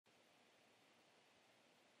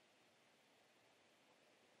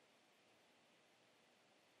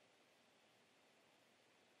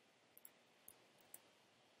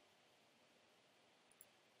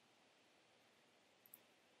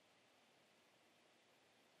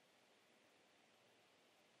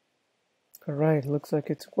Alright, looks like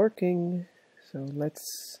it's working. So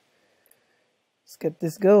let's get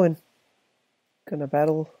this going. Gonna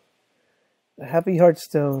battle the Happy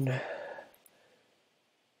Hearthstone.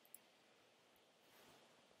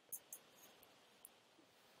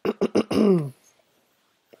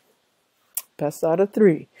 Best out of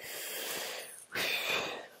 3.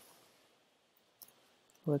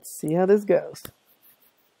 Let's see how this goes.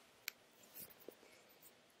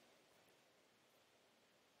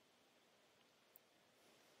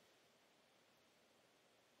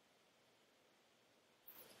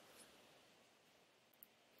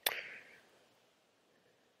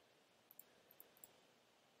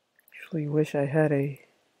 Actually wish I had a...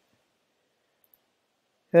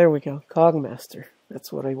 There we go, Cogmaster.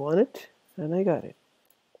 That's what I wanted, and I got it.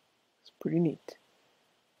 It's pretty neat.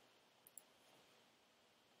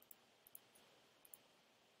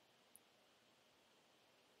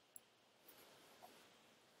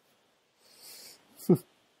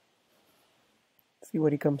 See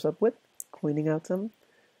what he comes up with. Cleaning out some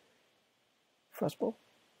Frostball.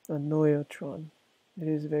 A Noyotron. It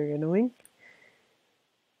is very annoying.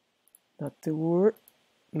 Not to worry.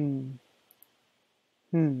 I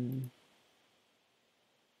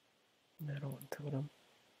don't want Totem.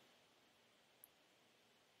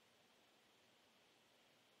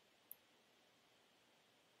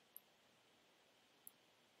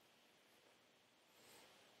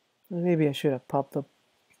 Maybe I should have popped up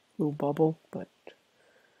blue bubble, but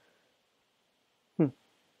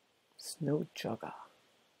Snow Jugger.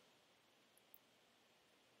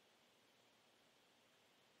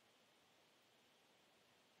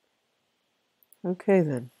 Okay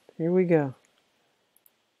then, here we go.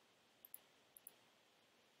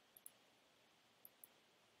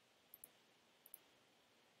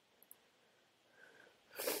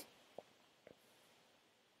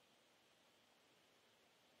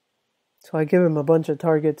 So I give him a bunch of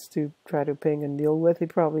targets to try to ping and deal with. He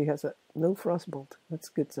probably has no Frostbolt. That's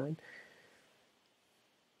a good sign.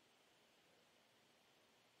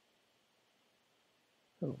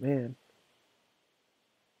 Oh man.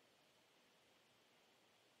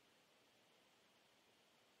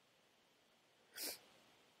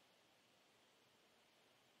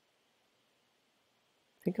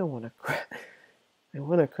 I think I want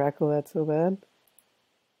to crackle that so bad.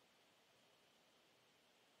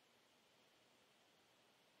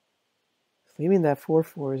 Leaving that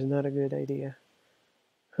 4/4 is not a good idea.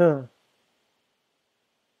 Huh.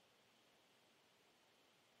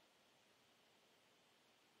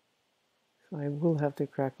 So I will have to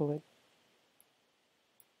crackle it.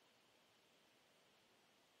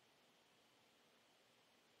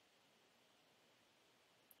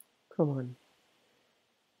 Come on.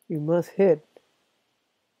 You must hit.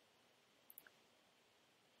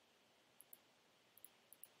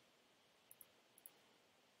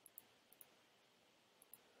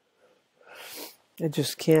 I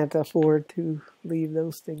just can't afford to leave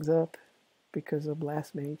those things up because of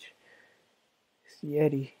Blast Mage. It's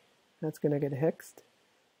Yeti. That's gonna get hexed.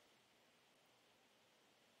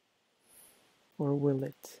 Or will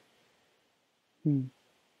it?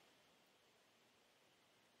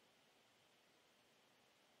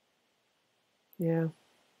 Yeah.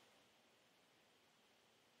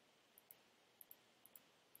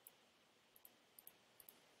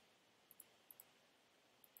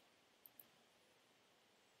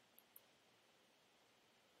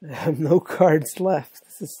 I have no cards left.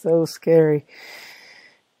 This is so scary.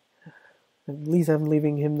 At least I'm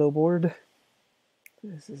leaving him no board.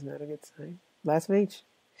 This is not a good sign. Blast Mage.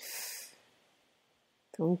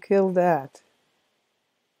 Don't kill that.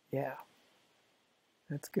 Yeah.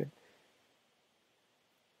 That's good.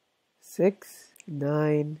 6,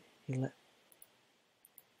 9, 11.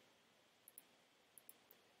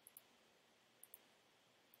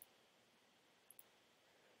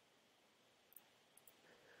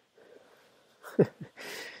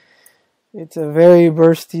 It's a very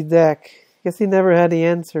bursty deck. Guess he never had the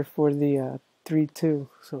answer for the 3-2,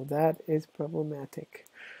 so that is problematic.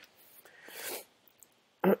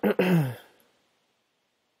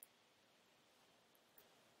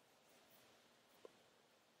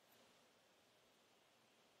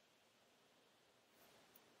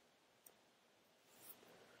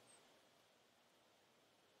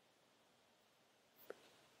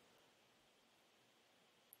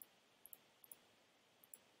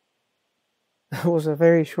 That was a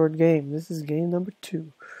very short game. This is game number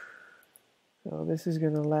 2. So this is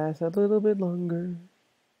going to last a little bit longer.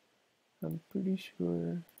 I'm pretty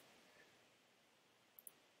sure.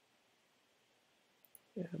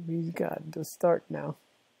 Yeah, we've got to start now.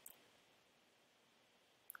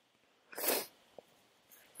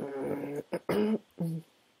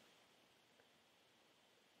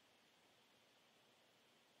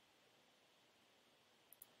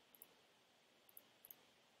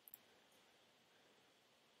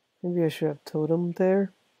 Maybe I should have totem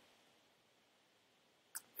there.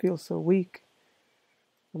 Feels so weak.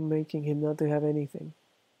 I'm making him not to have anything.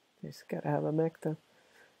 He's gotta have a Mecta.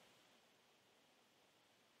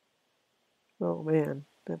 Oh man,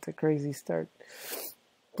 that's a crazy start.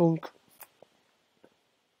 Boonk.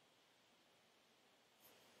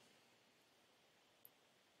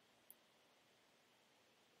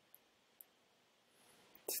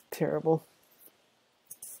 It's terrible.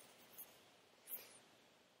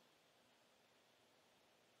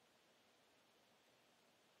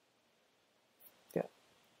 Yeah.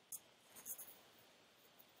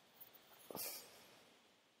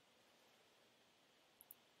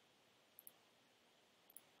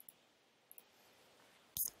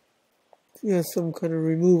 Yeah, some kind of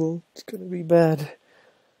removal. It's gonna be bad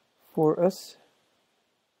for us.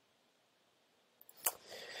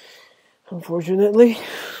 Unfortunately.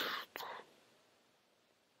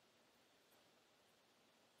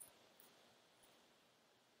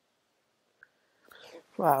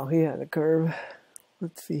 Wow, he had a curve.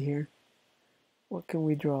 Let's see here. What can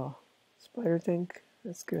we draw? Spider tank?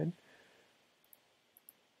 That's good.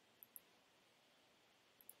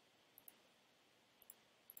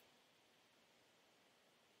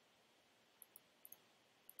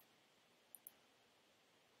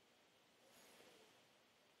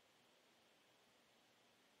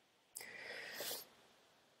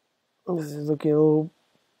 This is looking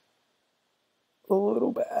a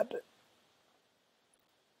little bad.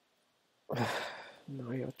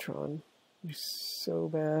 Noyotron. You're so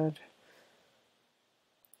bad.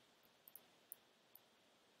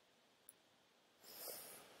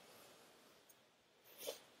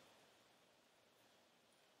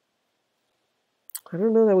 I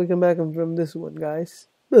don't know that we come back from this one, guys.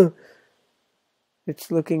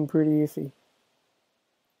 It's looking pretty iffy.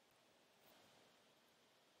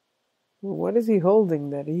 What is he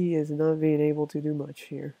holding that he is not being able to do much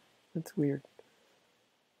here? That's weird.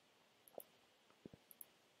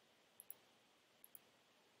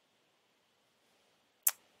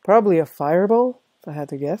 Probably a fireball, if I had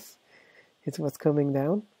to guess. It's what's coming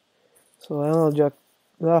down. So I'll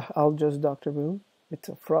just Dr. Boom. It's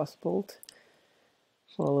a frostbolt.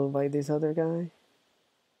 Followed by this other guy.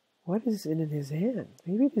 What is in his hand?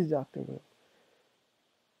 Maybe it is Dr. Boom.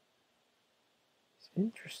 It's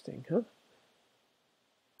interesting, huh?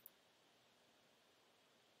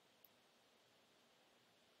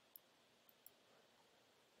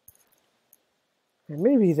 And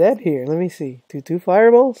maybe that here. Let me see. Two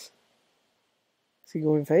fireballs? Is he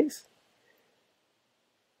going face?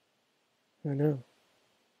 Oh no.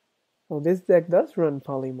 Oh, this deck does run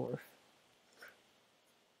polymorph.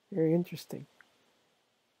 Very interesting.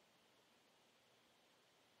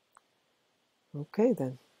 Okay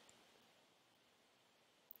then.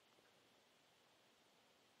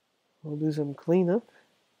 We'll do some cleanup.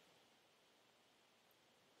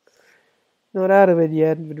 Not out of it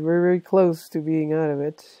yet, but we're very close to being out of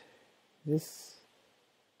it. You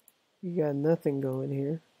got nothing going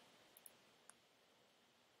here.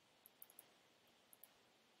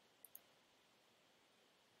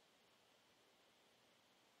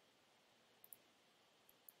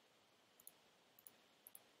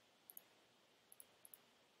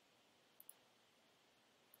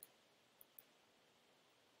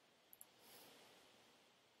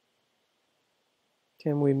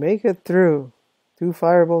 Can we make it through? 2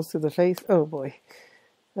 fireballs to the face? Oh boy,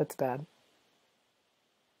 that's bad.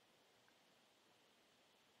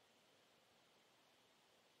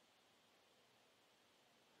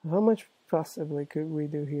 How much possibly could we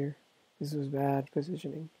do here? This was bad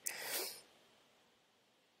positioning.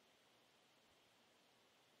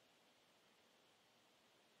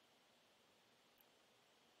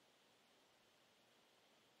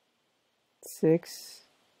 Six,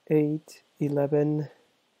 8, 11,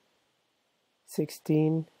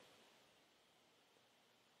 16.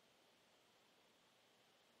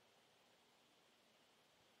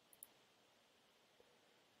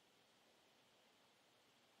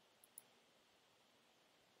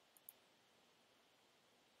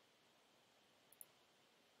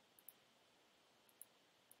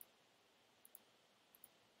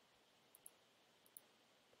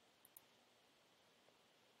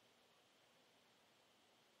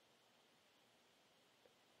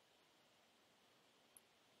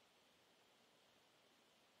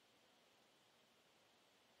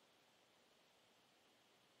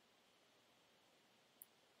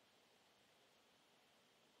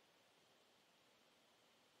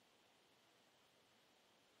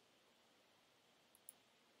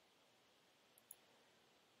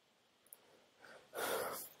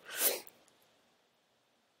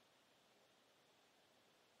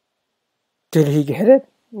 Did he get it?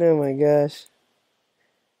 Oh my gosh.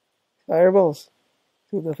 Fireballs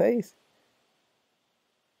to the face.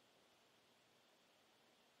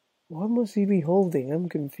 What must he be holding? I'm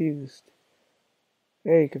confused.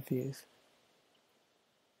 Very confused.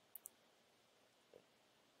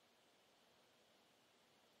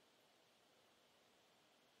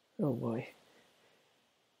 Oh boy.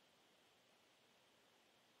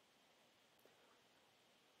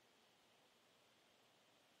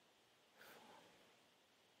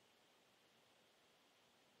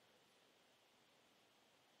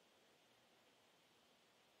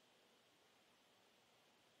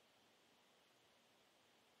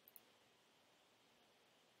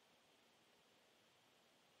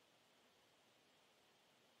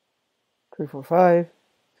 Three, four, five,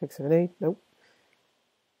 6, 7, 8. Nope.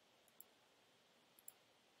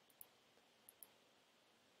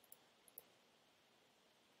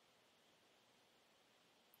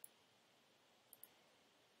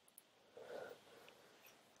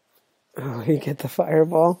 Oh, he get the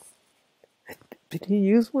fireball. Did he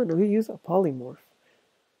use one? Or he used a polymorph?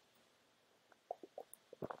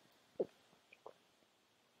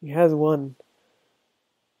 He has one.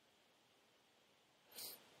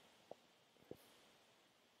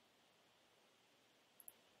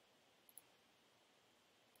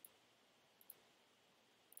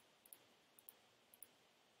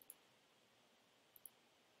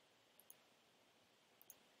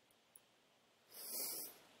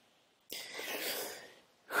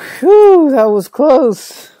 Whew, that was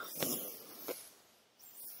close.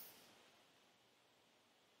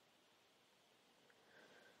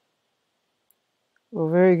 Well,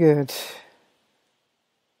 very good.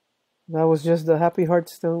 That was just the Happy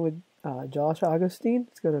Hearthstone with Josh Augustine.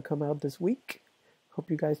 It's going to come out this week.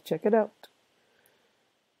 Hope you guys check it out.